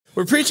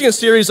We're preaching a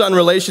series on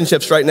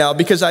relationships right now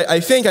because I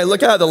think I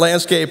look out at the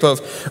landscape of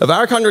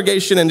our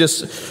congregation and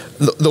just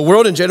the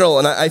world in general,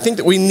 and I think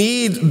that we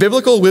need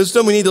biblical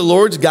wisdom. We need the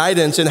Lord's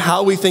guidance in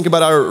how we think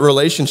about our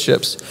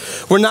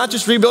relationships. We're not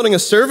just rebuilding a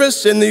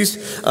service in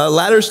these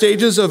latter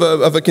stages of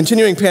a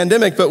continuing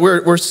pandemic, but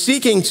we're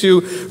seeking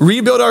to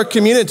rebuild our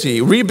community,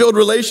 rebuild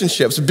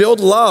relationships, build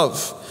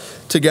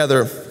love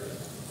together.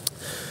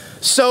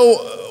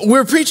 So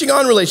we're preaching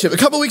on relationship.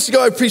 A couple weeks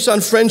ago, I preached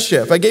on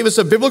friendship. I gave us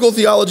a biblical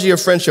theology of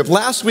friendship.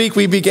 Last week,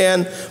 we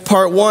began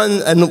part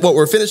one, and what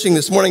we're finishing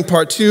this morning,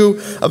 part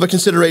two of a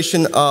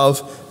consideration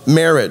of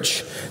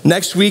marriage.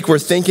 Next week, we're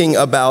thinking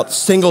about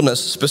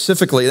singleness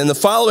specifically. And the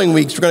following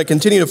weeks, we're going to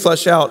continue to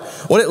flesh out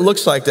what it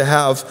looks like to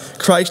have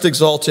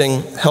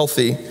Christ-exalting,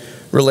 healthy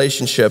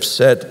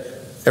relationships at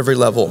every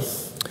level.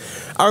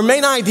 Our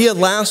main idea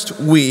last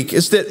week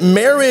is that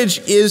marriage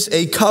is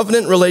a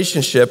covenant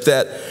relationship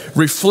that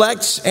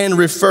reflects and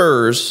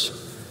refers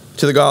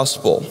to the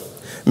gospel.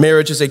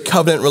 Marriage is a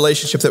covenant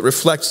relationship that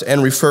reflects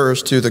and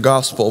refers to the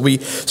gospel. We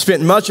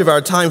spent much of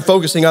our time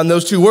focusing on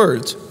those two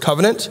words,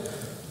 covenant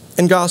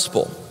and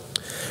gospel.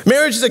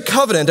 Marriage is a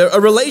covenant, a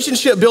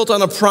relationship built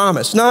on a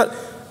promise, not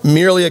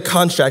merely a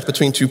contract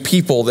between two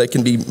people that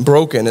can be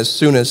broken as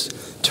soon as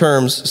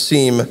terms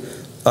seem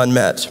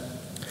unmet.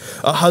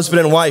 A husband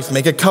and wife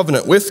make a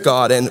covenant with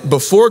God and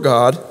before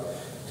God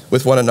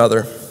with one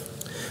another.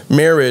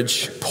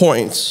 Marriage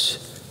points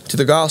to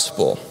the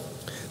gospel.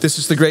 This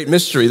is the great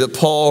mystery that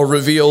Paul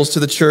reveals to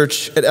the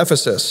church at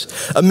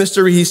Ephesus. A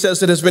mystery, he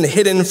says, that has been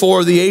hidden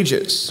for the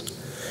ages.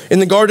 In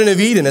the Garden of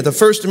Eden, at the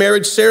first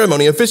marriage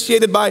ceremony,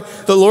 officiated by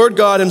the Lord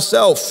God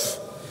himself,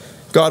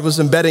 God was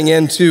embedding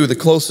into the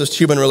closest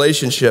human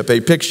relationship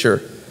a picture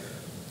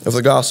of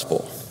the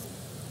gospel.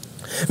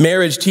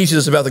 Marriage teaches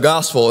us about the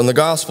gospel, and the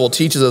gospel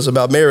teaches us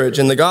about marriage.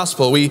 In the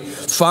gospel, we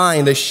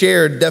find a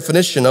shared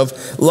definition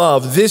of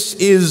love. This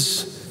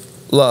is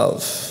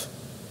love.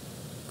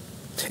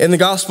 In the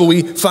gospel,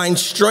 we find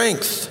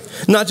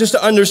strength, not just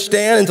to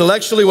understand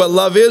intellectually what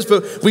love is,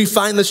 but we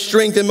find the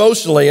strength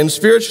emotionally and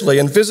spiritually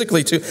and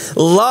physically to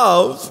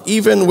love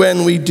even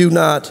when we do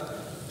not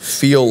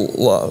feel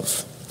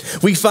love.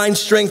 We find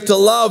strength to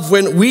love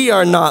when we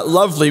are not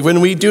lovely,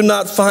 when we do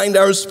not find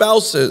our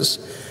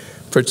spouses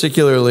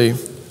particularly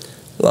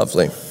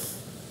lovely.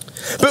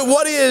 But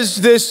what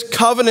is this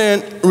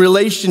covenant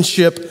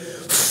relationship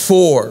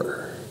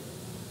for?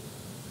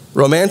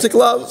 Romantic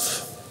love?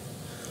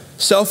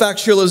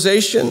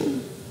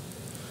 Self-actualization?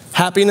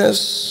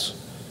 Happiness?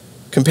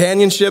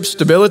 Companionship?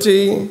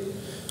 Stability?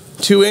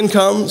 Two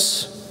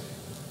incomes?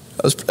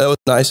 That was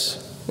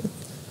nice.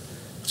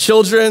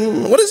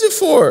 Children? What is it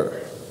for?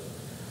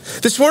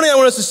 This morning I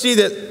want us to see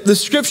that the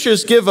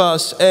scriptures give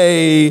us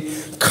a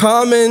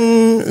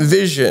common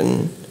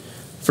vision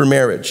for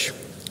marriage.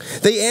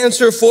 They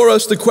answer for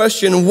us the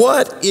question,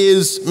 what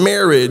is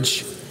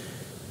marriage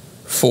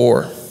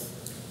for?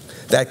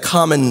 That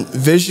common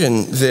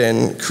vision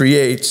then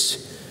creates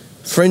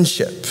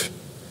friendship,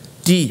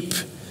 deep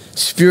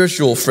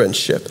spiritual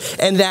friendship.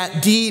 And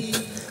that deep,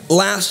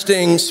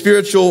 lasting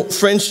spiritual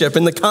friendship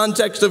in the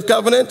context of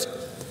covenant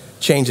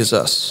changes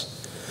us.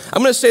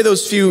 I'm going to say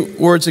those few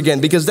words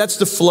again because that's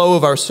the flow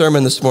of our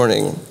sermon this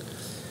morning.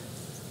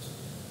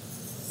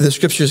 The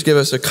scriptures give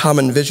us a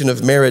common vision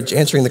of marriage,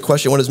 answering the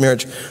question, what is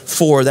marriage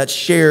for? That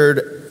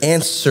shared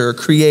answer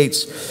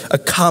creates a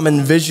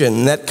common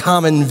vision. That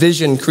common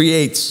vision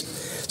creates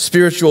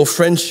spiritual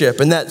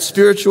friendship. And that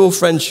spiritual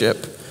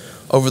friendship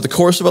over the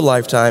course of a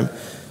lifetime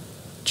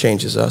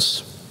changes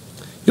us.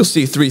 You'll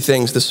see three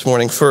things this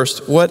morning.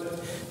 First,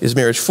 what is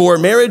marriage for?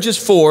 Marriage is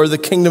for the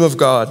kingdom of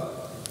God.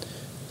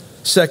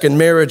 Second,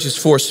 marriage is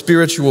for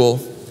spiritual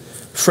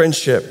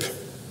friendship.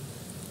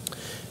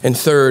 And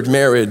third,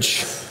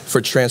 marriage for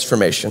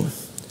transformation.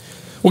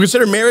 We'll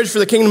consider marriage for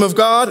the kingdom of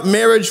God,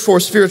 marriage for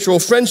spiritual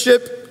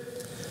friendship,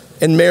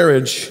 and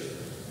marriage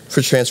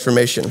for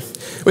transformation.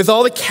 With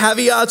all the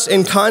caveats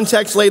and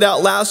context laid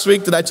out last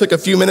week that I took a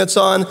few minutes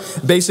on,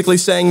 basically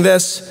saying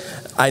this,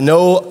 I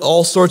know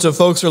all sorts of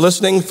folks are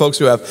listening, folks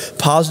who have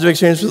positive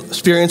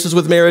experiences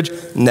with marriage,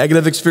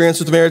 negative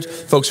experiences with marriage,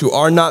 folks who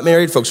are not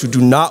married, folks who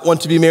do not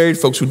want to be married,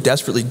 folks who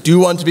desperately do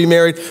want to be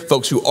married,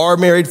 folks who are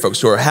married,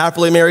 folks who are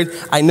happily married.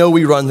 I know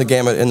we run the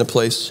gamut in the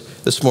place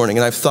this morning,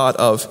 and I've thought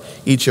of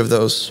each of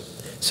those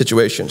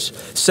situations.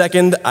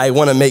 Second, I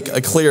want to make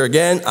it clear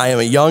again, I am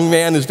a young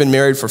man who's been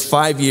married for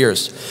 5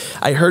 years.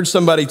 I heard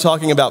somebody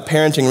talking about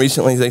parenting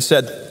recently. They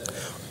said,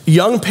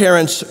 young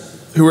parents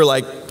who are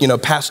like,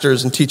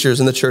 pastors and teachers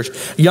in the church,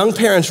 young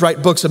parents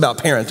write books about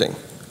parenting.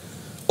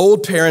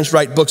 Old parents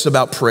write books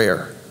about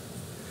prayer.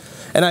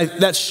 And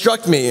that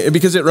struck me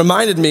because it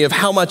reminded me of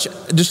how much,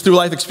 just through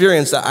life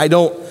experience, that I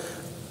don't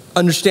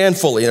understand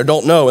fully or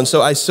don't know. And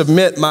so I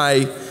submit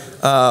my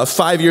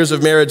 5 years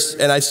of marriage,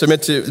 and I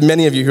submit to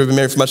many of you who have been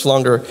married for much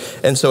longer.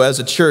 And so as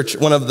a church,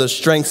 one of the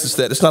strengths is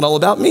that it's not all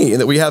about me, and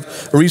that we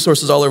have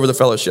resources all over the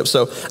fellowship.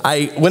 So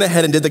I went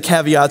ahead and did the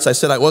caveats I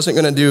said I wasn't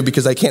going to do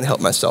because I can't help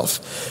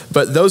myself.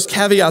 But those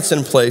caveats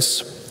in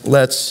place,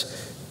 let's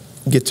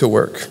get to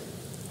work.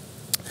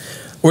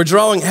 We're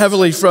drawing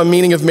heavily from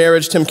Meaning of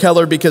Marriage, Tim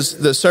Keller, because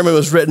the sermon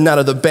was written out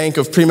of the bank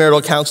of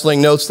premarital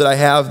counseling notes that I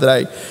have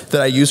that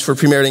I use for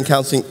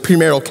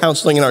premarital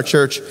counseling in our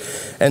church,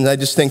 and I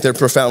just think they're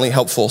profoundly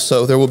helpful.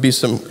 So there will be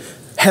some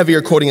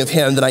heavier quoting of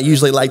him than I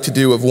usually like to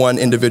do of one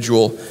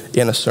individual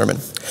in a sermon.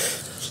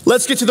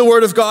 Let's get to the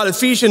Word of God,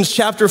 Ephesians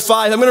chapter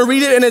 5. I'm going to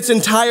read it in its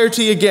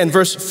entirety again,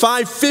 verse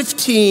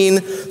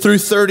 5:15 through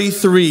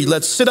 33.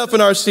 Let's sit up in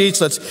our seats.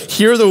 Let's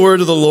hear the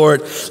word of the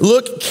Lord.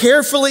 Look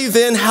carefully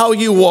then how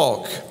you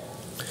walk,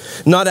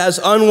 not as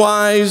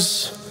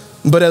unwise,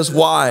 but as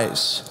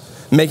wise,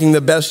 making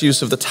the best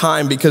use of the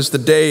time, because the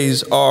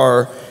days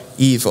are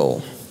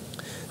evil.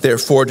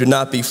 Therefore, do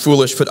not be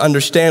foolish, but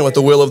understand what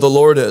the will of the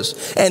Lord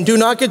is. And do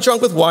not get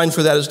drunk with wine,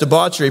 for that is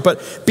debauchery,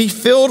 but be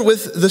filled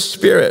with the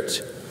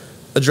Spirit,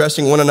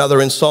 addressing one another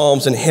in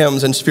psalms and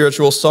hymns and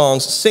spiritual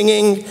songs,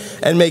 singing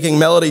and making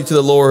melody to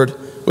the Lord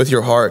with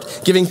your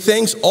heart, giving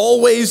thanks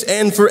always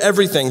and for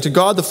everything to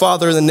God the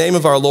Father in the name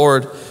of our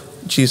Lord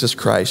Jesus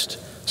Christ,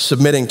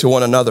 submitting to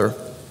one another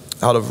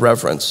out of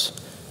reverence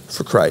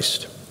for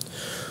Christ.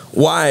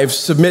 Wives,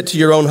 submit to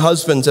your own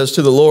husbands as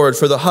to the Lord,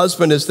 for the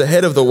husband is the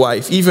head of the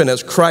wife, even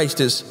as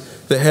Christ is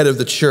the head of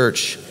the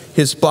church,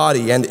 his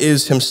body, and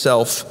is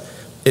himself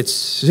its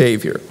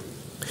Savior.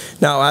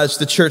 Now, as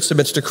the church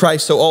submits to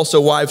Christ, so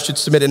also wives should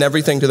submit in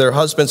everything to their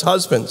husbands.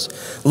 Husbands,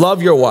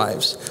 love your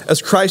wives,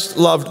 as Christ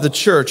loved the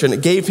church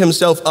and gave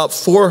himself up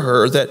for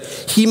her, that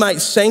he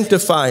might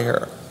sanctify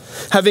her,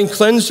 having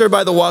cleansed her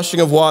by the washing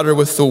of water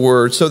with the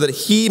word, so that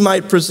he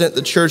might present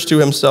the church to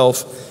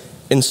himself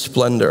in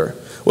splendor,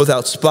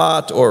 without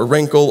spot or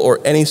wrinkle or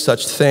any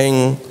such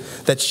thing,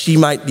 that she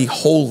might be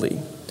holy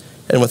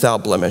and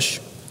without blemish.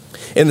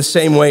 In the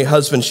same way,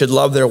 husbands should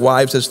love their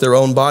wives as their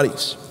own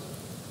bodies.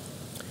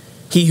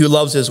 He who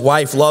loves his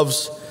wife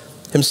loves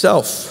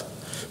himself.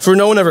 For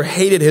no one ever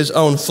hated his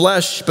own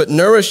flesh, but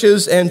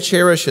nourishes and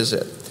cherishes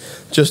it,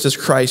 just as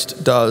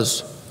Christ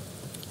does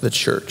the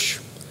church,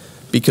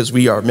 because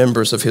we are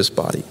members of his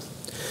body.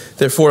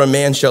 Therefore, a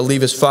man shall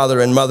leave his father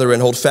and mother and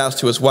hold fast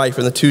to his wife,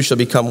 and the two shall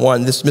become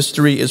one. This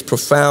mystery is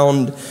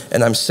profound,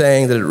 and I'm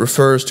saying that it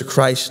refers to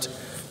Christ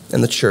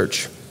and the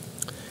church.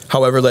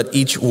 However, let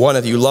each one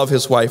of you love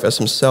his wife as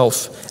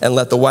himself, and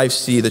let the wife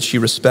see that she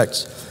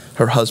respects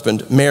her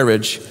husband.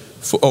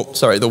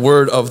 The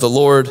word of the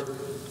Lord.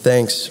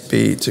 Thanks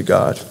be to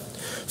God.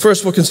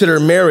 First, we'll consider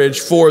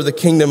marriage for the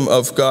kingdom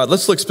of God.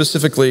 Let's look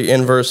specifically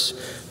in verse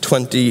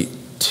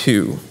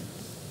 22.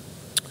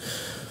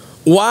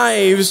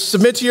 Wives,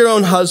 submit to your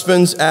own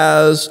husbands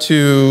as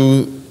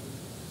to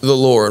the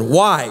Lord.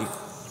 Why?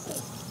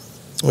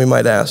 We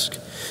might ask.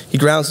 He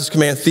grounds this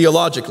command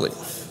theologically.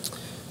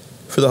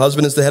 For the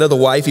husband is the head of the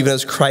wife, even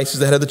as Christ is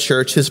the head of the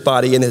church, his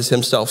body, and is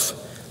himself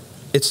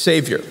its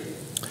Savior.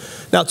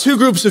 Now, two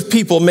groups of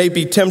people may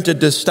be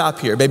tempted to stop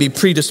here, may be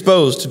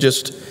predisposed to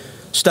just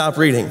stop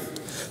reading.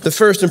 The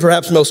first and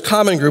perhaps most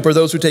common group are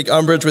those who take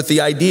umbrage with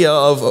the idea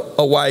of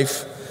a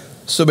wife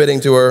submitting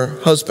to her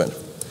husband.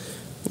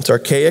 It's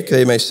archaic.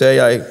 They may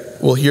say, I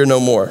will hear no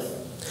more.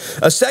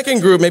 A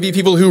second group may be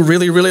people who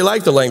really, really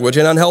like the language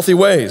in unhealthy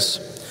ways.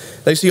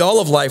 They see all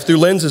of life through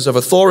lenses of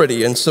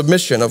authority and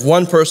submission, of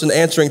one person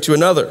answering to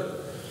another.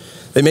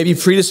 They may be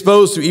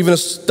predisposed to even a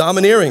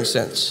domineering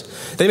sense.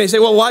 They may say,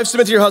 well, wives,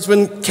 submit to your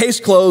husband, case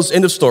closed,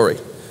 end of story.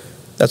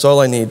 That's all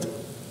I need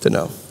to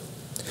know.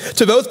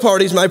 To both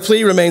parties, my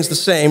plea remains the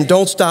same.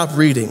 Don't stop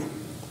reading.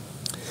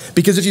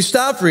 Because if you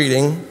stop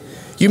reading,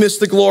 you miss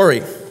the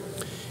glory.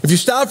 If you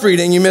stop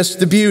reading, you miss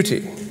the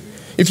beauty.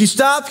 If you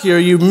stop here,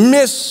 you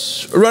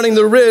miss running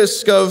the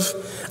risk of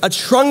a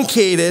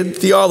truncated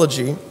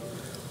theology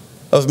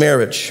of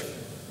marriage.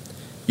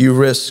 You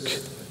risk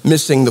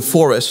missing the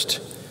forest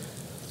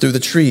through the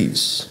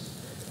trees.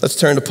 Let's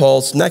turn to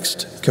Paul's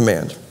next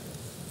command.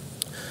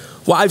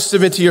 Wives,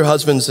 submit to your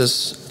husbands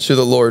as to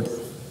the Lord,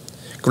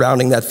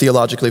 grounding that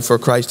theologically, for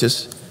Christ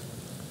is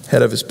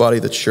head of his body,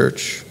 the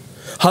church.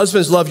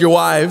 Husbands, love your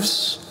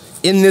wives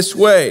in this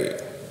way.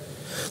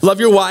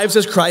 Love your wives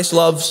as Christ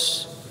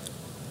loves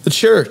the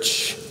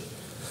church.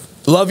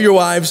 Love your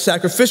wives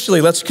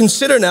sacrificially. Let's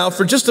consider now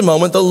for just a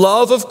moment the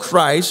love of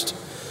Christ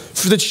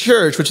for the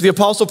church, which the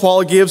Apostle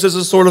Paul gives as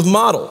a sort of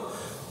model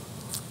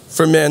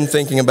for men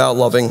thinking about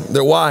loving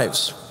their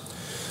wives.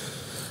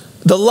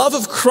 The love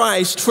of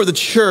Christ for the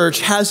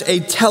church has a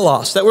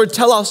telos. That word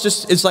telos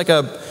just is like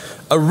a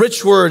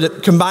rich word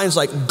that combines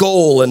like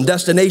goal and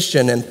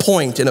destination and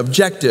point and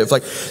objective.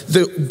 Like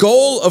the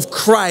goal of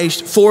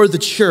Christ for the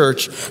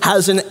church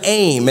has an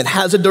aim, it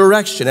has a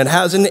direction, it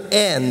has an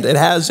end, it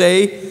has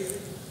a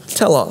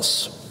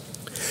telos.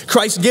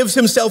 Christ gives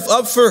himself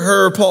up for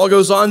her, Paul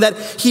goes on, that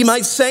he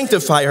might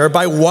sanctify her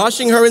by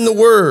washing her in the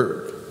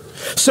word,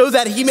 so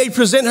that he may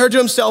present her to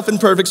himself in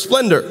perfect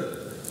splendor,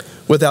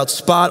 without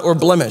spot or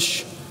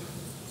blemish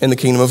in the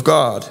kingdom of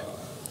God.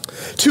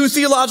 Two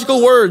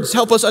theological words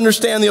help us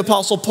understand the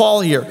Apostle Paul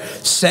here: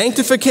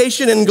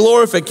 sanctification and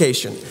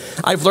glorification.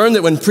 I've learned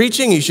that when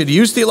preaching, you should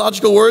use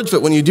theological words,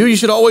 but when you do, you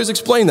should always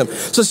explain them.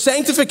 So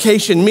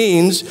sanctification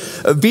means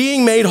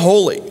being made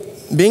holy.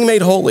 Being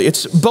made holy.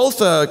 It's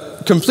both a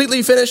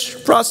completely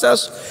finished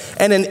process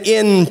and an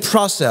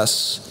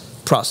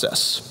in-process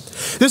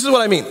process. This is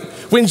what I mean.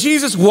 When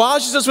Jesus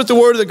washes us with the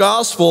word of the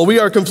gospel, we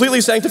are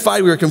completely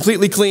sanctified. We are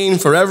completely clean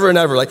forever and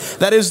ever. Like,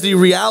 that is the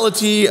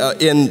reality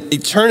in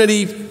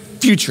eternity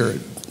future.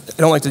 I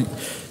don't like to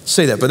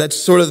say that, but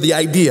that's sort of the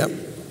idea.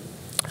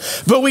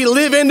 But we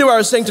live into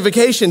our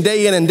sanctification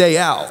day in and day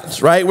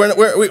out, right?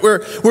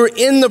 We're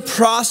in the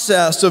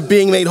process of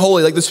being made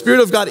holy. Like, the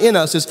Spirit of God in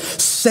us is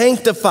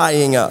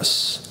sanctifying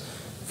us.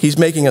 He's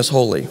making us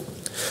holy.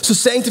 So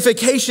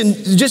sanctification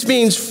just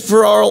means,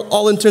 for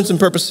all intents and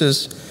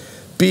purposes,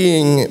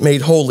 being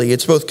made holy.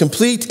 It's both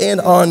complete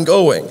and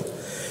ongoing.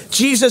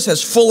 Jesus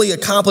has fully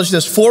accomplished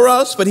this for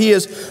us, but he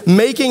is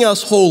making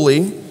us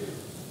holy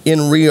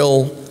in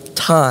real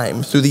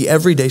time through the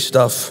everyday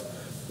stuff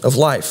of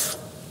life.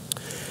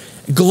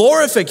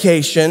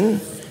 Glorification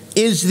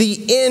is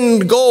the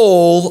end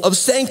goal of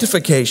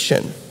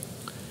sanctification.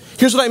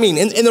 Here's what I mean.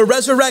 In the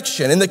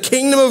resurrection, in the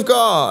kingdom of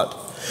God,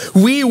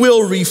 we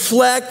will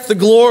reflect the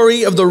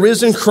glory of the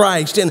risen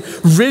Christ in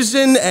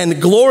risen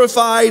and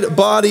glorified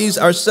bodies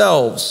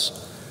ourselves.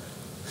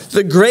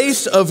 The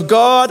grace of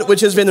God,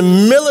 which has been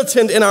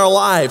militant in our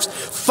lives,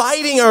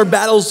 fighting our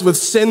battles with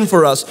sin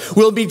for us,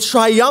 will be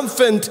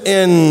triumphant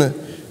in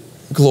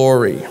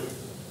glory.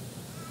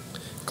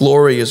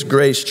 Glory is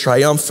grace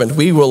triumphant.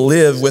 We will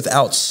live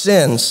without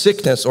sin,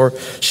 sickness, or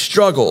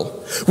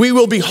struggle. We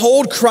will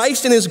behold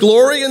Christ in his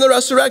glory in the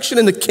resurrection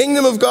in the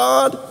kingdom of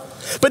God.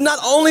 But not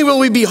only will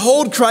we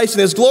behold Christ in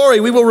his glory,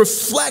 we will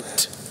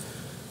reflect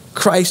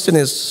Christ in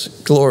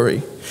his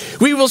glory.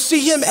 We will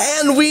see him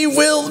and we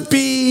will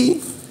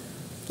be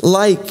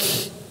like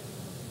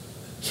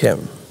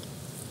him.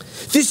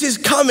 This is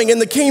coming in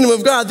the kingdom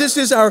of God. This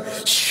is our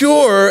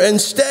sure and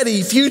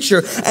steady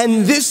future.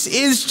 And this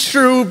is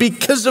true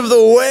because of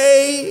the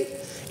way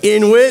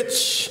in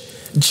which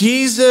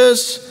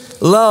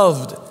Jesus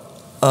loved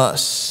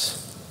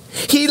us.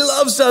 He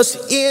loves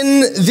us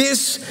in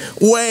this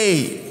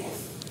way,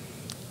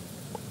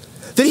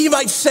 that he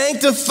might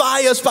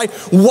sanctify us by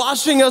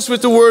washing us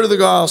with the word of the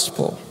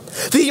gospel,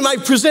 that he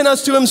might present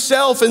us to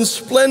himself in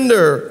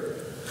splendor,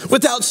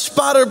 without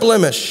spot or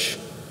blemish,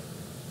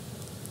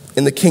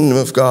 in the kingdom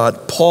of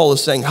God. Paul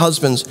is saying,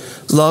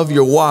 husbands, love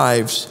your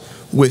wives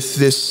with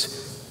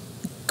this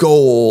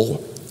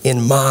goal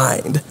in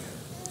mind.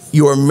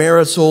 Your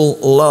marital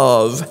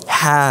love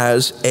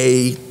has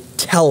a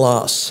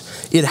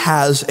telos. It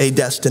has a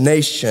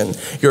destination.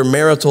 Your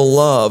marital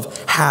love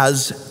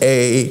has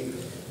a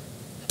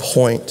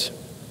point.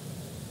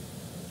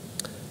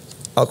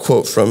 I'll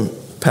quote from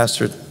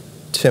Pastor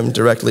Tim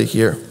directly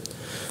here.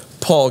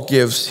 Paul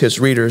gives his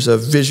readers a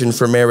vision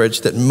for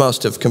marriage that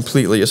must have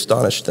completely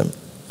astonished them.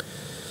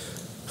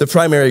 The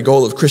primary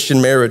goal of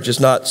Christian marriage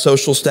is not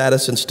social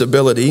status and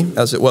stability,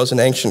 as it was in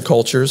ancient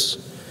cultures,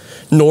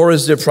 nor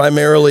is it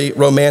primarily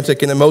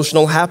romantic and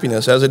emotional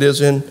happiness, as it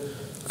is in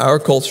our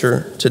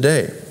culture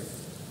today.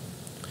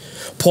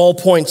 Paul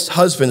points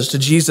husbands to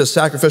Jesus'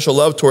 sacrificial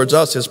love towards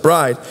us, his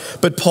bride,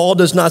 but Paul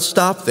does not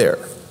stop there.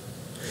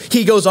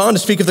 He goes on to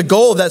speak of the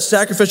goal of that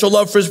sacrificial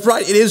love for his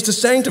bride. It is to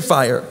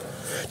sanctify her,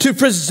 to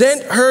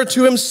present her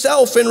to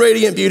himself in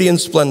radiant beauty and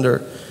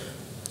splendor,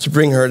 to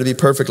bring her to be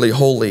perfectly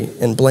holy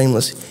and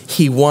blameless.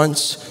 He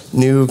wants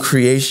new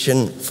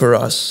creation for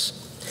us.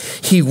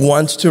 He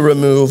wants to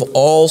remove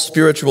all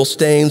spiritual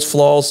stains,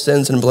 flaws,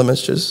 sins, and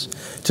blemishes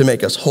to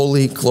make us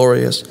holy,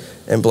 glorious,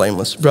 and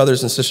blameless.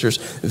 Brothers and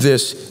sisters,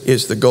 this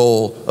is the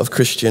goal of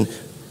Christian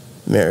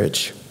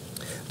marriage,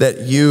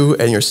 that you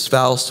and your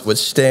spouse would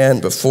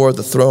stand before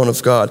the throne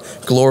of God,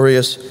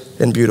 glorious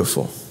and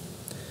beautiful.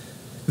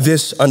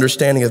 This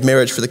understanding of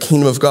marriage for the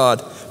kingdom of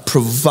God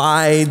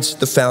provides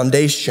the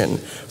foundation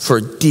for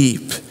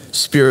deep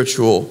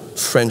spiritual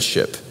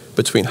friendship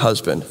between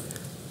husband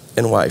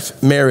and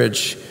wife.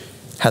 Marriage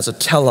has a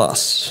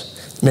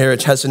telos.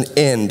 Marriage has an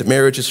end.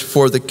 Marriage is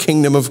for the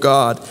kingdom of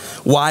God.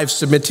 Wives,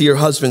 submit to your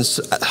husbands.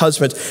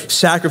 Husbands,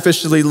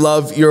 sacrificially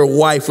love your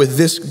wife with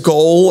this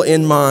goal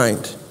in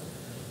mind.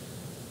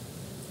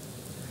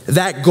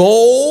 That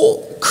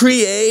goal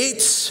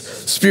creates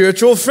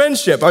spiritual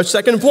friendship. Our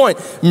second point,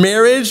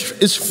 marriage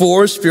is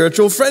for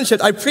spiritual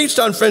friendship. I preached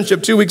on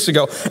friendship 2 weeks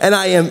ago, and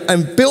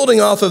I'm building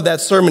off of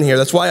that sermon here.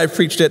 That's why I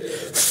preached it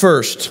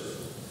first.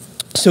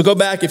 So go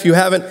back if you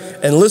haven't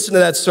and listen to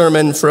that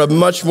sermon for a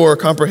much more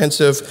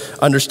comprehensive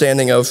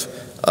understanding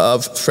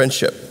of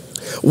friendship.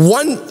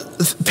 One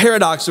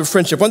paradox of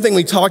friendship, one thing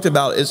we talked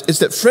about is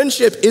that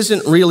friendship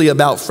isn't really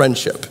about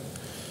friendship.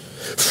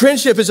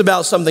 Friendship is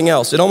about something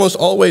else. It almost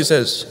always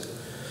is.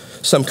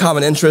 Some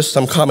common interest,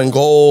 some common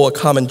goal, a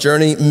common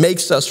journey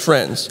makes us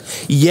friends.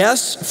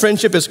 Yes,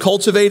 friendship is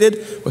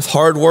cultivated with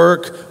hard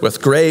work,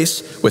 with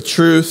grace, with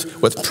truth,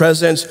 with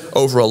presence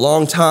over a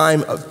long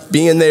time of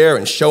being there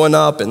and showing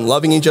up and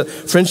loving each other.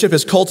 Friendship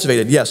is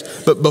cultivated,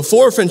 yes. But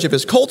before friendship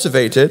is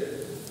cultivated,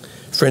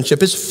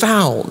 friendship is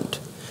found.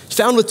 It's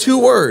found with 2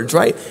 words,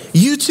 right?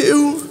 You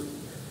too?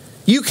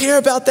 You care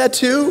about that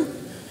too?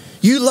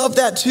 You love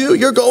that too?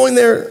 You're going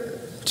there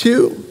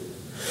too?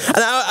 And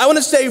I want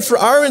to say for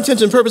our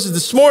intents and purposes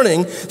this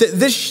morning that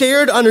this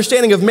shared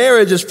understanding of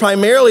marriage is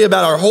primarily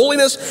about our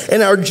holiness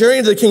and our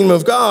journey to the kingdom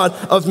of God,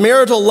 of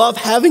marital love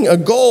having a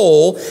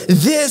goal.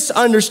 This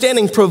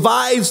understanding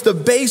provides the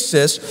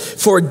basis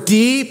for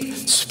deep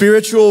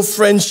spiritual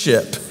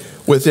friendship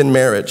within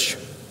marriage.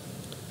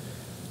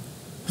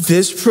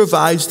 This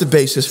provides the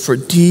basis for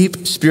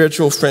deep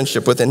spiritual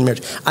friendship within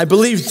marriage. I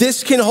believe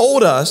this can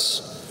hold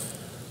us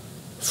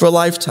for a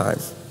lifetime.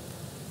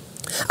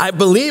 I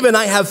believe and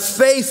I have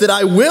faith that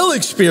I will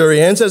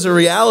experience as a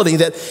reality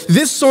that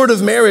this sort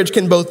of marriage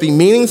can both be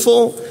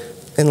meaningful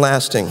and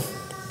lasting.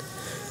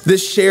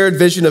 This shared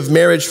vision of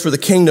marriage for the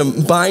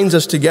kingdom binds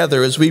us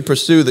together as we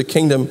pursue the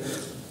kingdom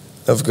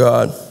of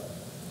God.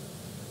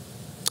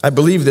 I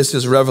believe this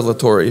is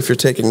revelatory if you're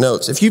taking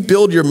notes. If you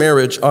build your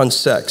marriage on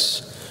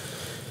sex,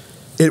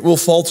 it will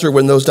falter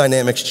when those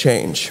dynamics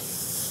change.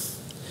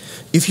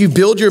 If you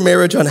build your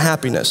marriage on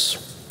happiness,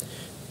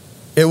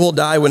 it will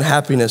die when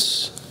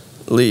happiness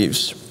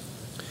leaves.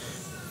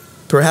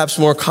 Perhaps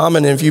more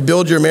common, if you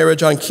build your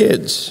marriage on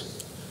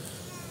kids,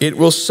 it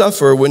will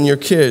suffer when your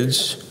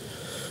kids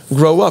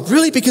grow up.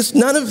 Really, because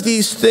none of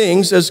these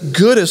things, as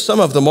good as some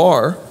of them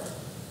are,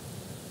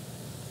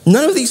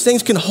 none of these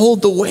things can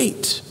hold the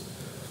weight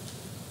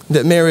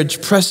that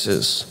marriage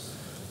presses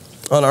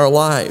on our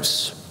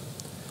lives.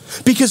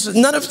 Because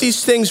none of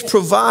these things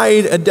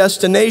provide a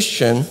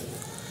destination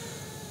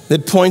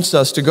that points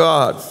us to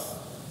God.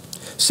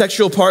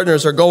 Sexual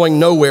partners are going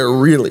nowhere,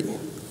 really.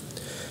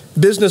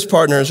 Business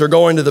partners are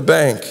going to the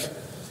bank.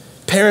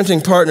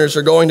 Parenting partners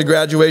are going to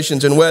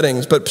graduations and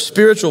weddings, but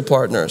spiritual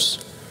partners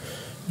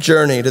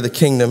journey to the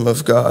kingdom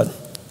of God.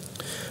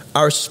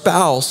 Our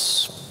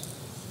spouse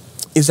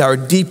is our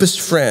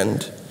deepest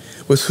friend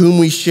with whom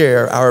we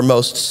share our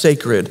most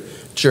sacred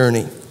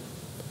journey.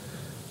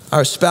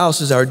 Our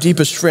spouse is our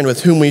deepest friend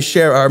with whom we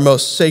share our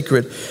most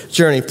sacred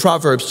journey.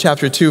 Proverbs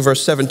chapter 2,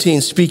 verse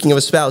 17, speaking of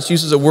a spouse,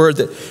 uses a word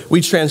that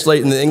we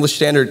translate in the English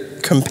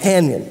Standard,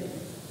 companion.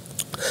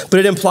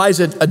 But it implies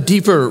a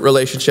deeper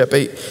relationship,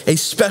 a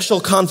special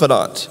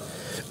confidant,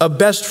 a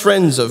best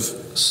friends of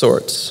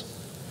sorts.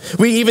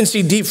 We even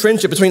see deep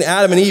friendship between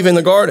Adam and Eve in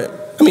the garden.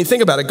 I mean,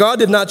 think about it. God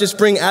did not just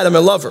bring Adam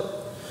a lover.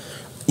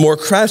 More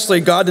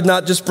crassly, God did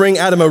not just bring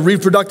Adam a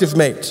reproductive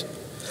mate,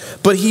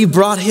 but he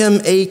brought him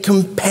a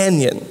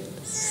companion.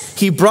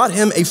 He brought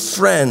him a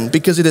friend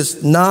because it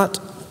is not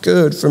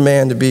good for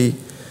man to be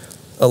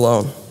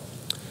alone.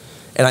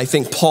 And I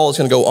think Paul is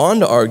going to go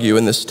on to argue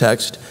in this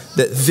text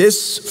that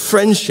this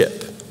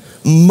friendship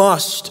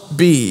must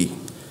be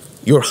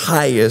your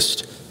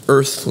highest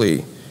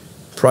earthly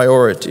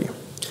priority.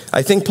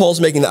 I think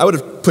Paul's making that. I would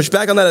have pushed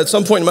back on that at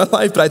some point in my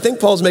life, but I think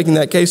Paul's making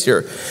that case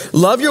here.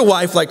 Love your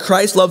wife like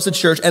Christ loves the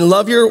church, and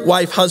love your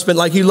wife, husband,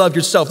 like you love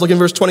yourself. Look in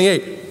verse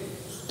 28.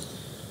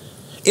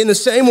 In the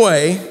same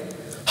way,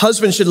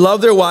 husbands should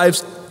love their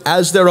wives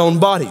as their own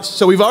bodies.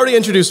 So we've already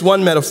introduced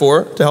one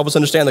metaphor to help us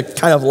understand the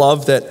kind of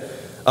love that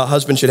a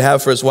husband should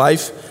have for his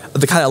wife,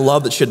 the kind of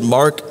love that should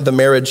mark the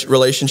marriage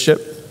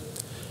relationship.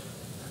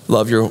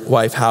 Love your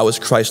wife how as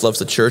Christ loves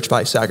the church,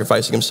 by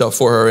sacrificing himself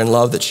for her in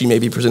love that she may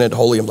be presented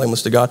holy and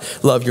blameless to God.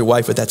 Love your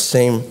wife with that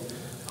same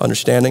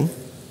understanding.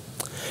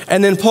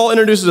 And then Paul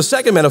introduces a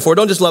second metaphor.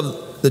 Don't just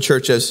love the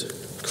church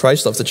as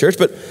Christ loves the church,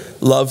 but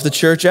love the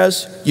church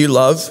as you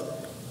love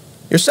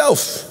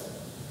yourself.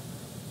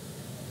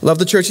 Love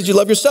the church as you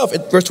love yourself.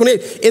 Verse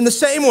 28, in the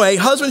same way,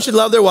 husbands should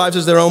love their wives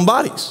as their own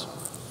bodies.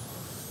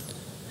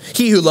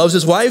 He who loves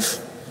his wife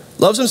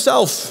loves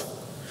himself.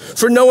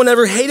 For no one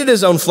ever hated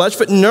his own flesh,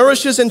 but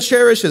nourishes and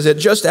cherishes it,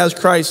 just as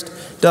Christ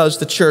does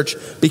the church,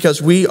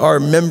 because we are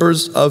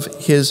members of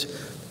his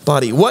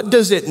body. What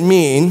does it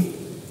mean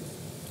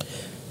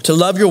to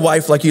love your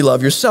wife like you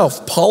love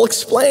yourself? Paul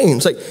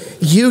explains, like,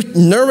 you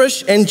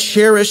nourish and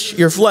cherish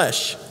your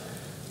flesh.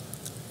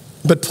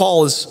 But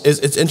Paul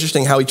it's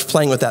interesting how he's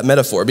playing with that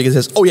metaphor, because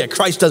he says, oh yeah,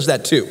 Christ does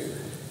that too.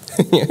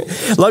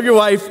 Love your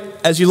wife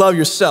as you love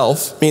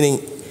yourself, meaning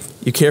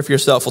you care for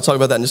yourself. We'll talk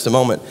about that in just a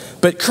moment.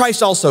 But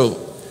Christ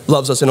also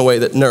loves us in a way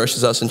that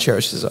nourishes us and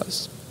cherishes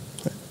us.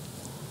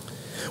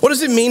 What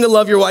does it mean to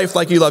love your wife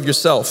like you love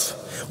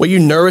yourself? Well, you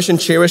nourish and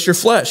cherish your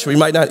flesh. We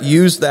might not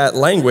use that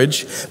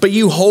language, but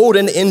you hold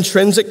an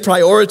intrinsic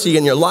priority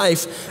in your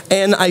life,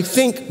 and I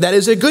think that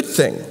is a good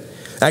thing.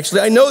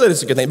 Actually, I know that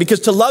it's a good thing,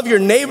 because to love your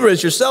neighbor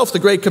as yourself, the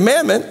great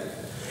commandment,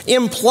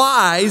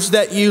 implies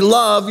that you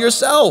love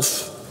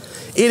yourself.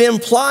 It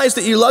implies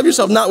that you love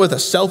yourself not with a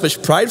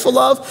selfish, prideful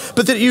love,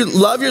 but that you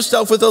love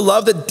yourself with a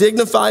love that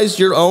dignifies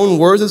your own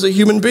worth as a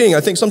human being. I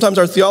think sometimes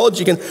our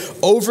theology can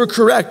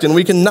overcorrect, and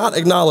we cannot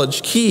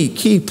acknowledge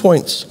key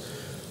points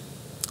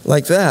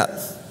like that.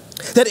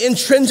 That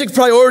intrinsic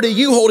priority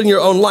you hold in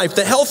your own life,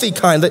 the healthy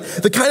kind,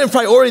 the kind of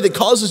priority that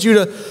causes you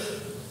to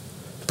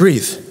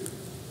breathe.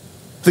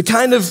 The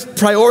kind of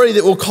priority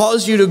that will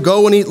cause you to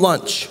go and eat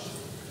lunch.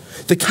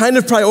 The kind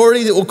of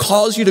priority that will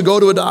cause you to go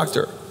to a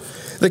doctor.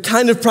 The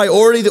kind of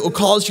priority that will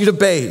cause you to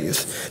bathe.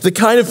 The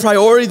kind of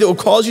priority that will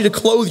cause you to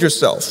clothe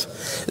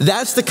yourself.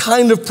 That's the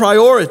kind of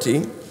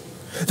priority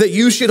that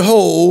you should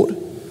hold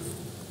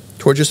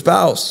towards your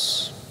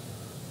spouse.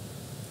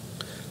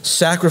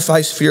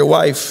 Sacrifice for your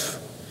wife,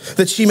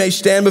 that she may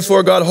stand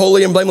before God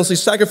holy and blamelessly.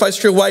 Sacrifice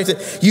for your wife,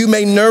 that you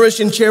may nourish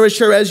and cherish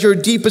her as your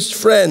deepest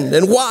friend.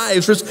 And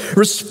wives,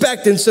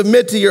 respect and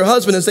submit to your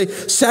husband as they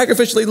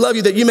sacrificially love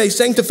you, that you may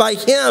sanctify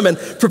him and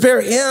prepare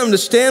him to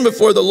stand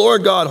before the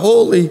Lord God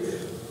holy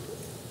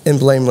and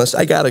blameless.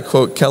 I got to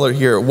quote Keller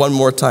here one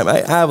more time.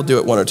 I will do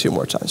it one or two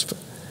more times. But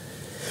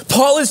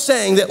Paul is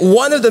saying that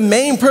one of the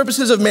main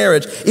purposes of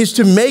marriage is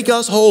to make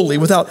us holy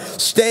without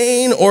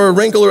stain or a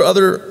wrinkle or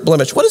other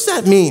blemish. What does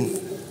that mean?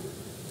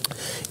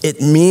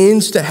 It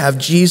means to have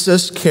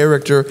Jesus'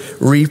 character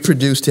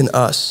reproduced in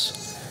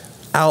us,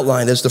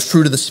 outlined as the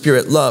fruit of the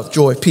Spirit: love,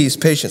 joy, peace,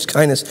 patience,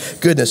 kindness,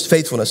 goodness,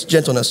 faithfulness,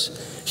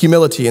 gentleness,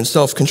 humility, and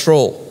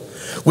self-control.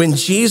 When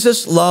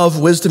Jesus' love,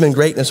 wisdom, and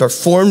greatness are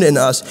formed in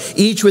us,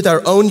 each with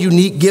our own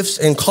unique gifts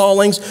and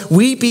callings,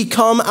 we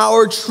become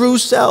our true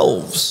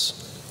selves,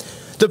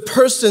 the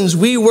persons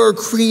we were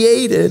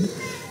created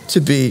to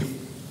be.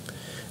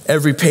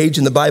 Every page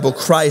in the Bible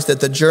cries that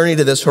the journey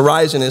to this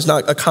horizon is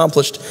not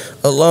accomplished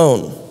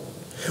alone.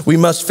 We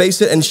must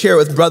face it and share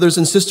with brothers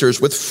and sisters,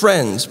 with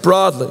friends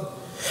broadly.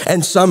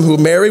 And some who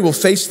marry will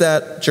face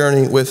that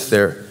journey with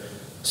their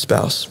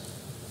spouse.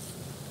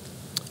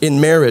 In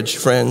marriage,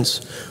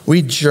 friends,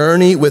 we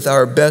journey with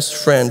our best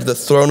friend, the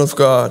throne of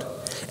God,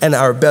 and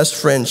our best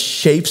friend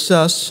shapes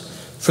us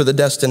for the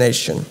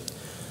destination.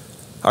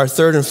 Our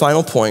third and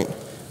final point: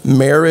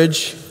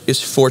 marriage is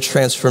for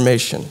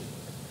transformation.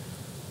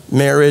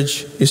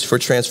 Marriage is for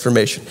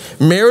transformation.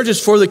 Marriage is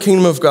for the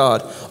kingdom of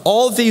God.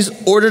 All of these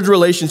ordered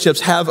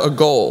relationships have a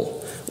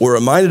goal. We're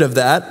reminded of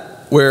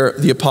that where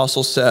the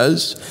apostle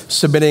says,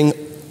 submitting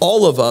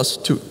all of us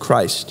to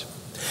Christ.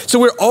 So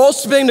we're all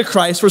submitting to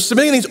Christ. We're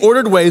submitting in these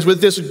ordered ways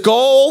with this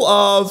goal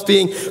of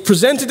being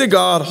presented to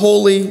God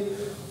holy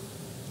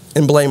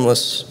and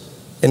blameless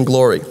in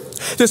glory.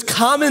 This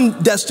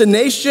common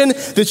destination,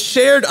 this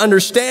shared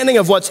understanding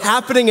of what's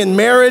happening in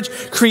marriage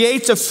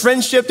creates a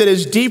friendship that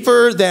is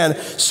deeper than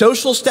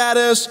social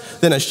status,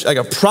 than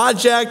a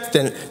project,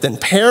 than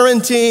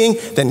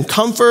parenting, than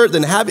comfort,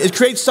 than habit. It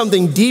creates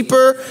something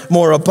deeper,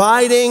 more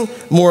abiding,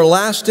 more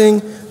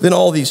lasting than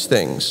all these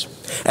things.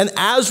 And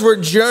as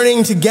we're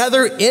journeying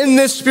together in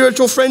this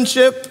spiritual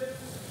friendship,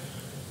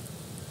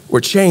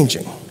 we're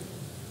changing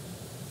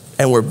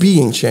and we're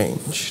being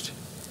changed.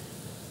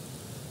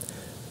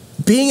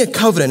 Being a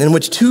covenant in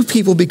which two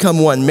people become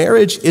one,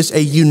 marriage is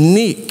a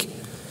unique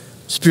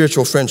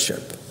spiritual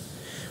friendship.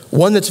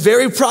 One that's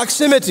very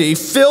proximity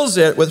fills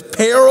it with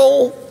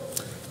peril,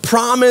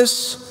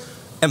 promise,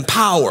 and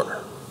power.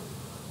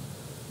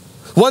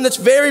 One that's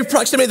very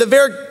proximity,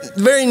 the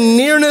very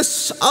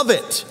nearness of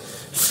it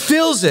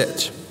fills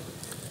it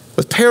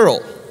with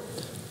peril,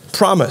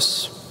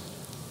 promise,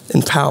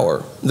 and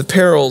power. The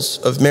perils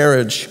of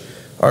marriage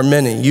are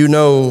many. You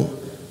know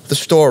the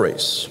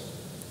stories.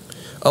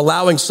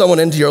 Allowing someone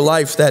into your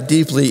life that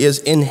deeply is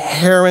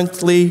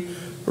inherently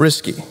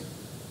risky.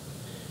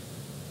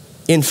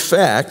 In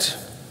fact,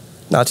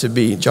 not to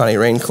be Johnny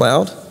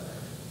Raincloud,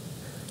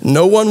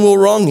 no one will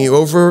wrong you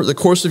over the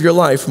course of your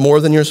life more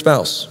than your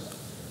spouse.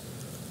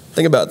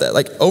 Think about that.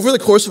 Like, over the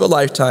course of a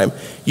lifetime,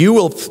 you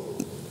will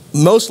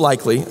most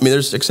likely,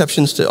 there's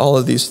exceptions to all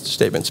of these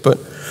statements, but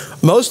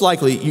most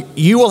likely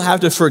you will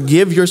have to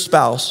forgive your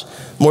spouse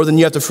more than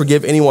you have to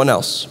forgive anyone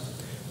else.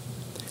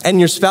 And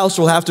your spouse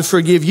will have to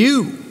forgive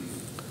you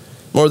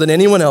more than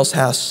anyone else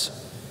has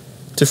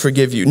to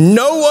forgive you.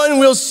 No one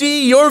will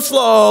see your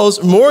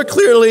flaws more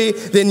clearly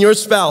than your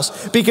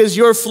spouse, because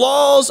your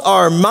flaws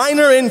are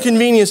minor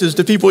inconveniences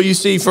to people you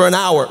see for an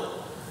hour.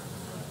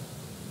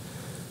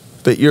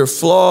 But your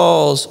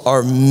flaws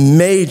are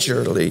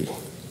majorly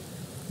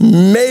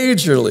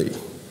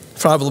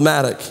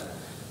problematic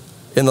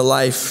in the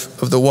life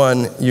of the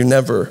one you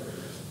never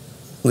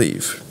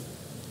leave.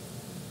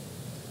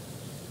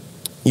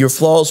 Your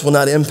flaws will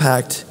not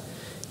impact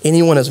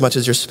anyone as much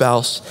as your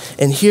spouse.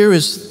 And here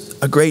is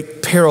a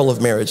great peril of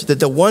marriage,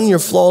 that the one your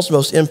flaws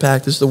most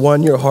impact is the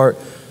one your heart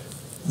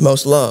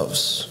most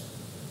loves.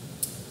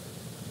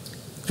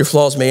 Your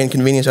flaws may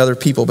inconvenience other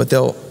people, but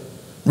they'll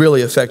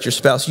really affect your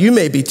spouse. You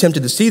may be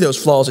tempted to see those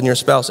flaws in your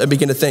spouse and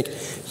begin to think,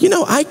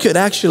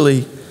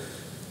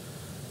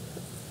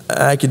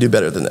 I could do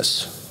better than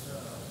this.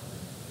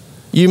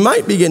 You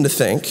might begin to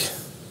think,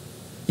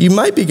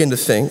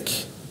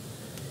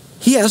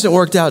 he hasn't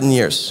worked out in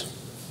years.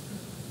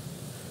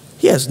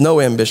 He has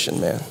no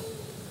ambition, man.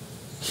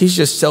 He's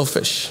just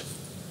selfish.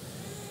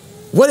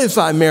 What if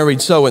I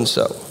married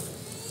so-and-so?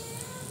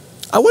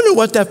 I wonder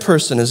what that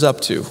person is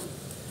up to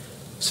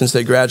since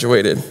they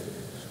graduated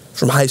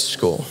from high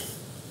school.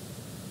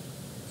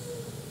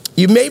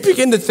 You may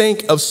begin to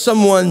think of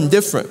someone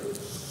different,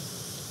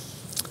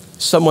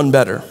 someone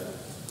better.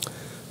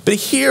 But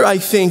here, I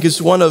think, is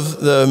one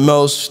of the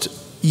most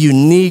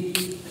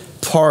unique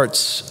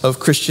parts of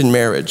Christian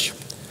marriage.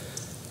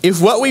 If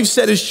what we've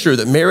said is true,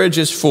 that marriage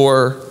is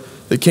for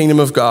the kingdom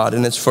of God,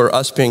 and it's for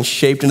us being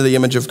shaped into the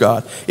image of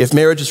God, if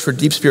marriage is for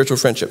deep spiritual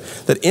friendship,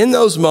 that in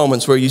those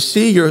moments where you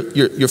see your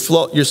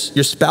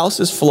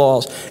spouse's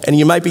flaws, and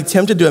you might be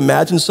tempted to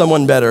imagine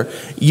someone better,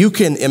 you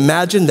can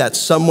imagine that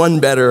someone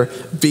better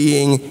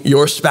being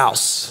your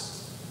spouse.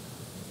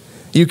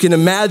 You can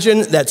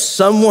imagine that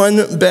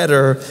someone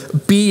better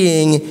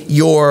being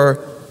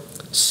your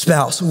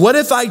spouse. What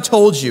if I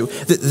told you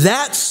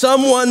that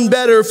someone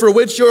better for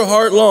which your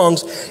heart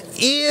longs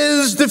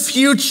is the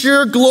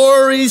future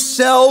glory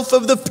self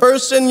of the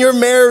person you're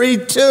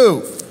married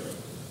to?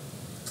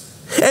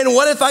 And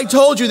what if I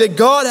told you that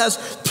God has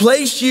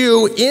placed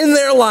you in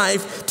their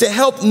life to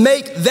help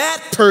make that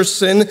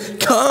person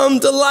come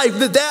to life,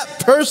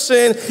 that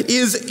person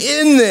is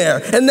in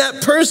there, and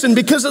that person,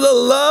 because of the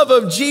love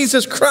of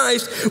Jesus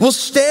Christ, will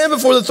stand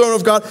before the throne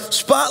of God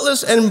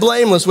spotless and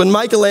blameless. When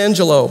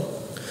Michelangelo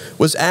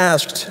was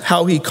asked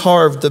how he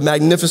carved the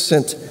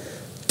magnificent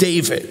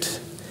David,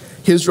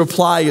 his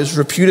reply is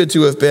reputed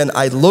to have been,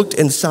 "I looked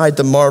inside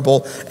the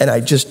marble and I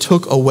just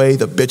took away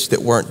the bits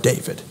that weren't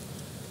David."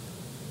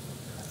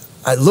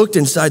 I looked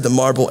inside the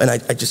marble and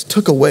I just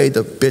took away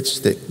the bits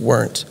that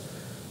weren't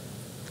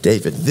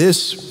David.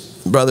 This,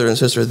 brother and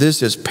sister,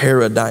 this is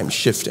paradigm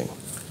shifting.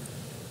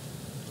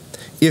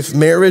 If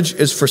marriage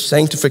is for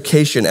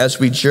sanctification as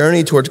we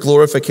journey towards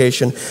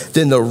glorification,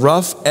 then the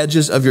rough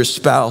edges of your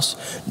spouse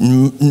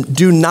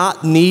do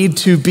not need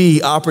to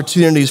be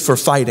opportunities for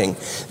fighting.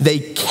 They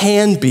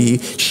can be,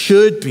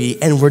 should be,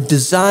 and were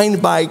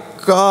designed by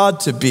God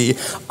to be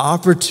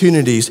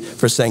opportunities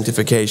for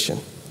sanctification.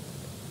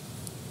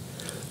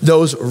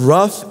 Those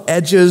rough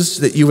edges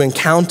that you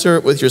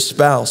encounter with your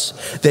spouse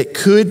that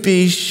could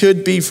be,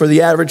 should be for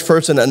the average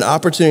person an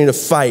opportunity to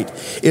fight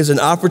is an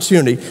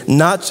opportunity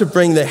not to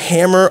bring the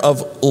hammer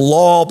of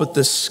law, but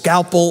the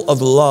scalpel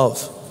of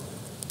love.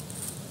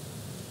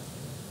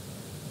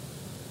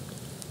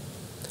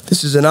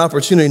 This is an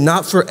opportunity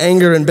not for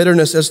anger and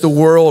bitterness as the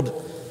world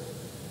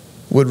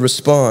would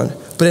respond,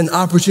 but an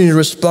opportunity to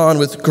respond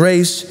with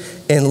grace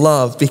and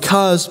love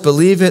because,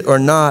 believe it or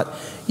not,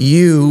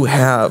 you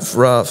have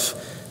rough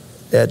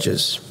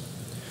edges.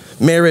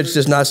 Marriage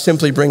does not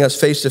simply bring us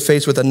face to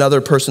face with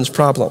another person's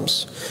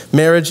problems.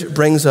 Marriage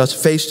brings us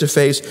face to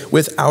face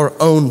with our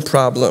own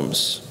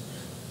problems.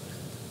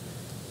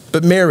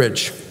 But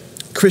marriage,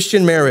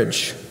 Christian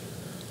marriage,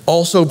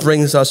 also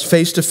brings us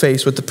face to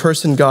face with the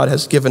person God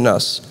has given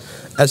us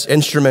as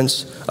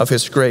instruments of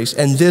his grace.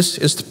 And this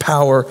is the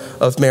power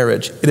of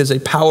marriage. It is a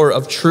power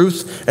of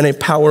truth and a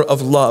power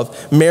of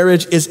love.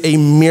 Marriage is a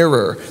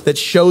mirror that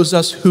shows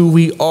us who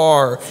we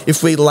are,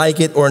 if we like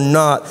it or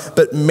not.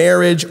 But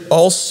marriage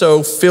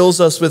also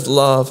fills us with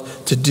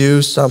love to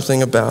do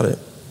something about it.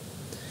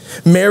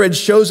 Marriage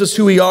shows us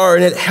who we are,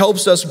 and it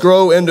helps us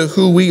grow into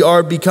who we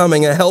are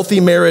becoming. A healthy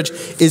marriage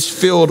is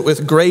filled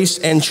with grace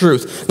and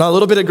truth. Not a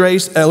little bit of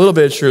grace and a little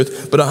bit of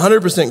truth, but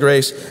 100%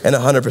 grace and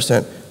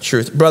 100%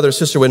 truth. Brother,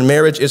 sister, when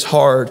marriage is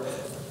hard,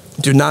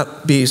 do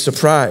not be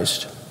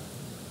surprised.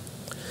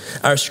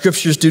 Our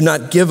scriptures do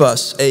not give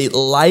us a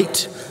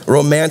light,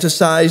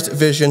 romanticized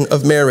vision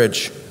of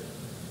marriage.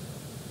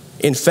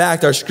 In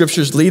fact, our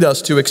scriptures lead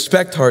us to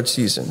expect hard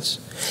seasons.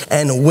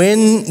 And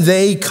when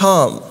they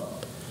come,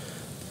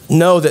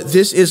 know that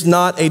this is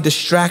not a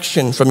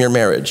distraction from your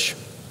marriage.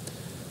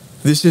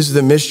 This is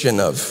the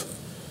mission of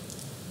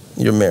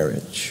your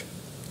marriage.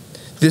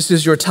 This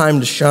is your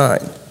time to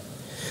shine.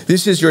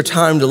 This is your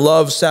time to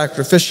love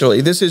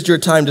sacrificially. This is your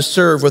time to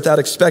serve without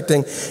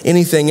expecting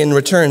anything in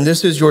return.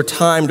 This is your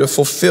time to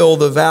fulfill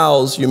the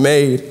vows you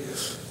made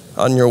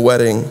on your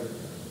wedding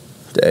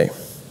day.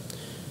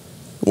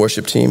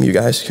 Worship team, you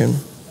guys can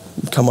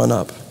come on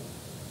up.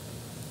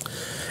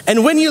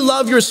 And when you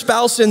love your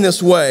spouse in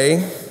this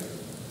way,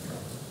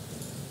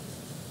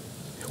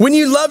 when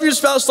you love your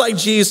spouse like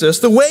Jesus,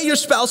 the way your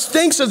spouse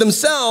thinks of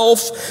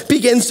themselves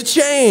begins to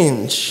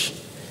change.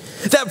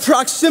 That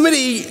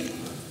proximity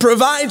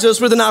provides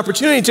us with an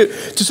opportunity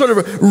to sort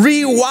of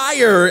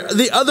rewire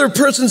the other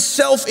person's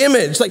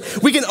self-image. Like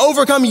we can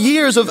overcome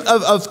years of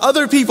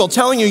other people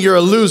telling you you're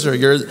a loser,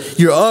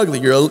 you're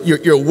ugly,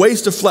 you're a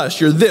waste of flesh,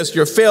 you're this,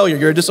 you're a failure,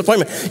 you're a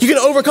disappointment. You can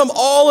overcome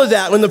all of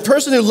that when the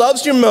person who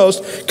loves you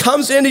most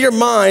comes into your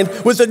mind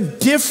with a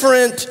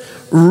different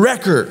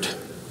record.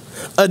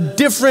 A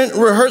different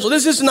rehearsal.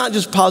 This is not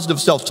just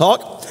positive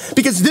self-talk,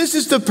 because this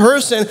is the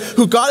person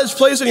who God has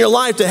placed in your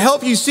life to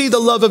help you see the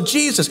love of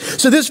Jesus.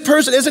 So this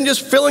person isn't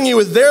just filling you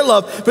with their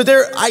love, but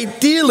they're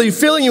ideally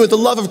filling you with the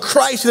love of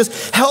Christ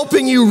that's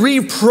helping you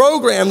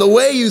reprogram the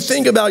way you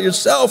think about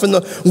yourself and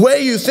the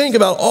way you think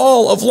about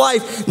all of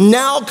life.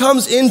 Now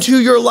comes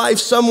into your life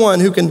someone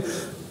who can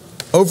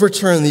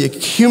overturn the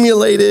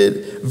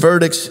accumulated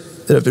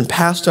verdicts that have been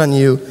passed on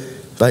you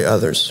by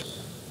others.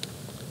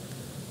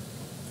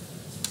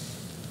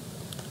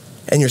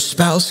 And your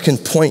spouse can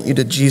point you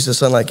to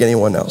Jesus unlike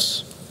anyone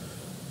else.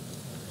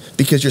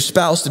 Because your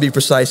spouse, to be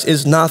precise,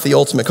 is not the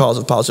ultimate cause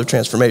of positive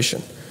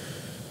transformation.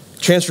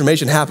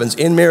 Transformation happens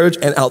in marriage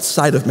and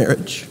outside of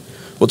marriage.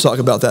 We'll talk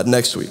about that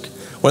next week.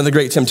 One of the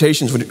great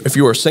temptations, if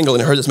you were single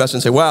and heard this message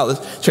and say, wow, I'm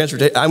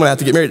going to have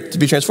to get married to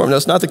be transformed. No,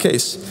 it's not the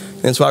case.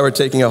 And that's why we're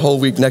taking a whole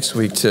week next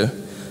week to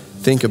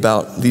think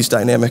about these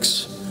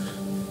dynamics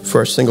for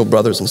our single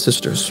brothers and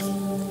sisters.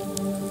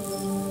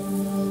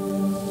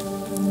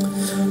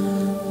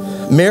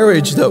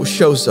 Marriage, though,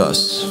 shows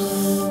us,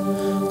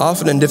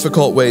 often in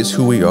difficult ways,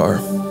 who we are.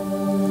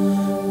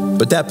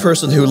 But that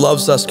person who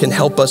loves us can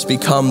help us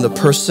become the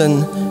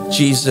person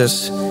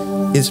Jesus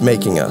is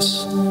making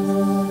us.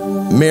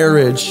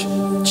 Marriage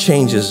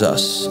changes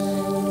us.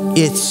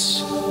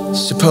 It's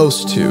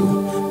supposed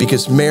to,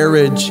 because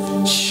marriage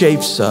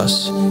shapes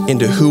us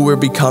into who we're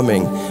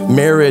becoming.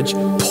 Marriage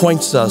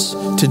points us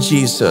to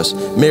Jesus.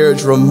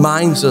 Marriage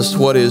reminds us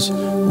what is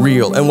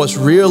real. And what's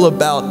real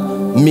about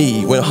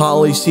me when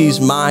Holly sees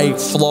my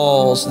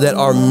flaws that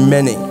are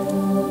many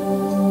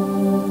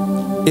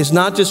is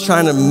not just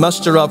trying to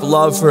muster up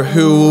love for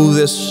who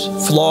this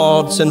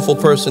flawed, sinful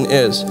person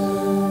is,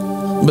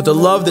 but the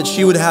love that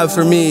she would have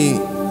for me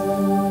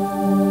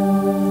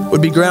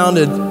would be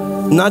grounded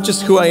not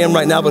just who I am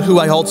right now, but who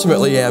I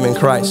ultimately am in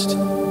Christ.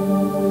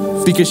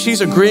 Because she's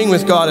agreeing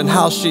with God in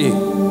how she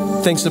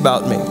thinks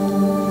about me.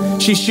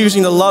 She's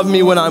choosing to love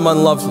me when I'm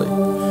unlovely.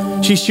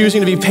 She's choosing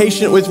to be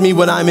patient with me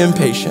when I'm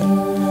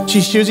impatient.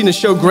 She's choosing to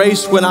show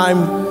grace when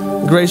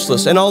I'm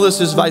graceless. And all this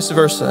is vice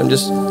versa. I'm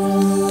just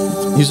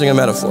using a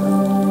metaphor.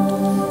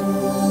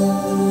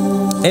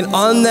 And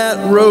on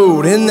that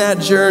road, in that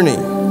journey,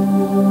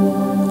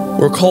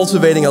 we're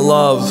cultivating a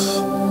love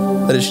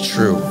that is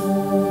true.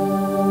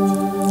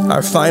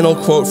 Our final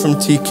quote from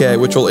TK,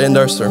 which will end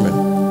our sermon.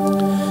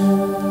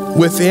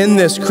 Within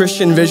this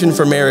Christian vision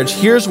for marriage,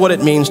 here's what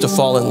it means to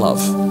fall in love.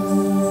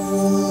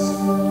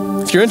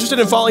 If you're interested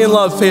in falling in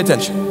love, pay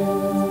attention.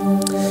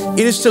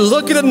 It is to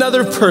look at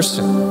another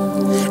person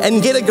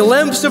and get a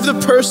glimpse of the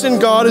person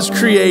God is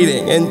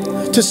creating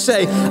and to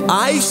say,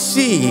 I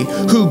see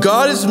who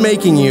God is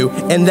making you,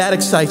 and that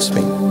excites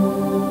me.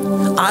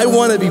 I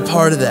want to be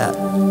part of that.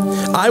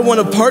 I want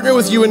to partner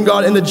with you and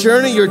God in the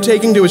journey you're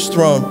taking to his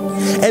throne.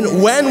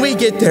 And when we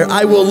get there,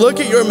 I will look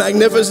at your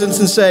magnificence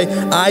and say,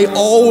 I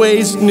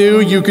always knew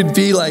you could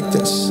be like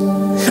this.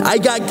 I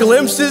got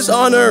glimpses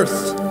on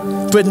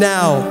earth, but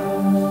now,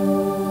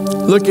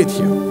 look at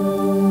you.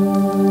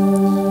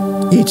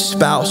 Each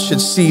spouse should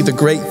see the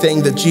great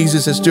thing that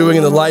Jesus is doing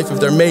in the life of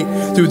their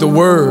mate through the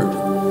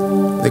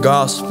word, the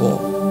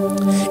gospel.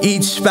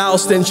 Each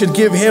spouse then should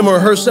give him or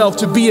herself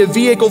to be a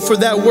vehicle for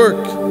that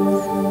work.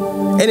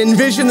 And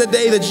envision the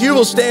day that you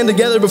will stand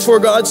together before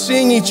God,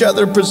 seeing each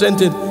other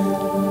presented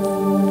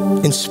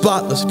in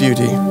spotless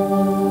beauty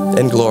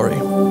and glory.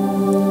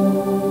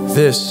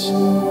 This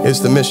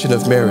is the mission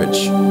of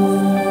marriage,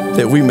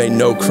 that we may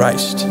know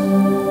Christ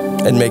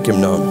and make him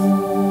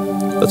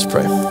known. Let's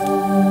pray.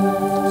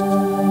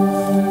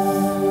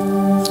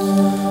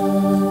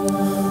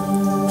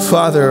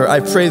 Father,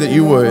 I pray that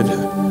you would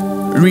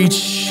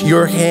reach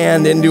your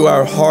hand into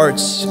our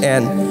hearts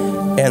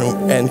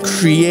and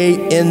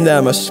create in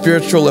them a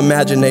spiritual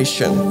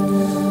imagination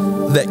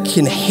that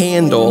can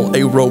handle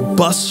a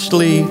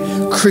robustly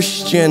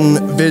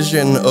Christian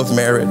vision of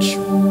marriage.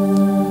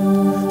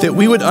 That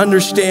we would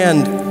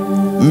understand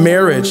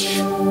marriage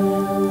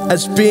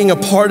as being a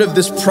part of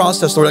this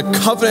process, Lord, a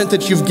covenant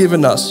that you've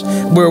given us,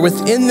 where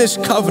within this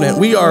covenant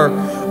we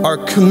are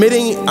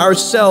committing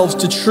ourselves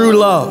to true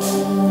love,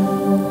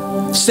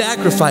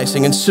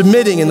 sacrificing and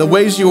submitting in the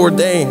ways you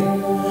ordain,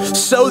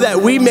 so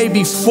that we may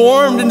be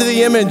formed into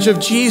the image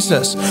of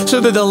Jesus, so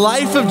that the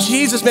life of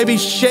Jesus may be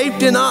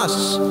shaped in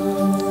us,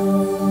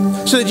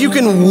 so that you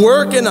can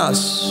work in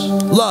us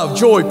love,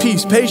 joy,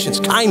 peace, patience,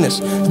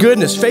 kindness,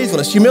 goodness,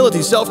 faithfulness,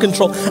 humility,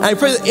 self-control. And I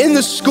pray that in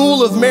the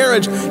school of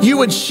marriage, you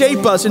would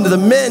shape us into the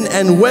men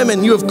and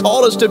women you have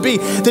called us to be.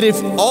 That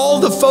if all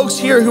the folks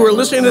here who are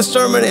listening to this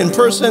sermon in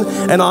person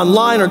and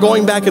online or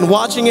going back and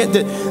watching it,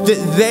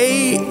 that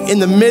they, in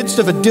the midst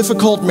of a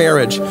difficult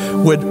marriage,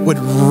 would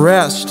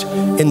rest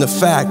in the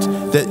fact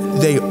that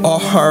they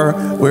are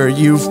where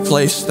you've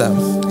placed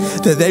them.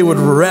 That they would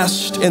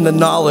rest in the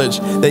knowledge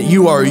that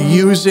you are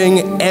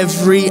using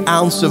every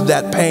ounce of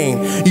that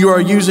pain. You are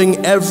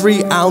using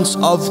every ounce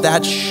of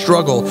that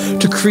struggle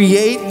to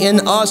create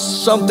in us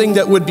something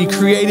that would be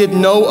created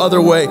no other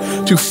way.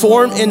 To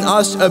form in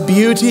us a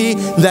beauty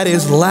that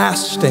is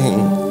lasting.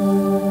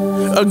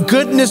 A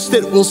goodness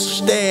that will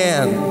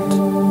stand.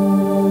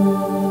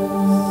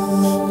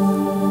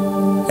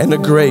 And a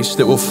grace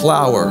that will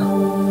flower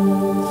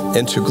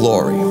into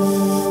glory.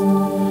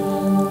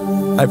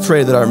 I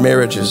pray that our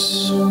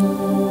marriages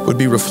would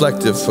be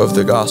reflective of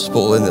the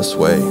gospel in this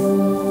way.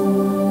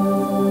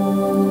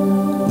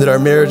 That our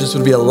marriages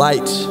would be a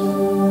light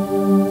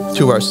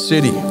to our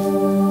city.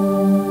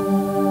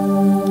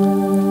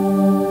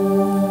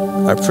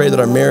 I pray that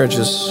our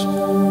marriages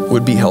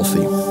would be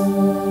healthy.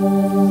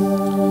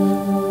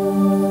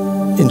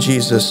 In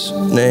Jesus'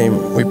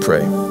 name we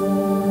pray.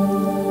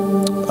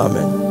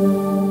 Amen.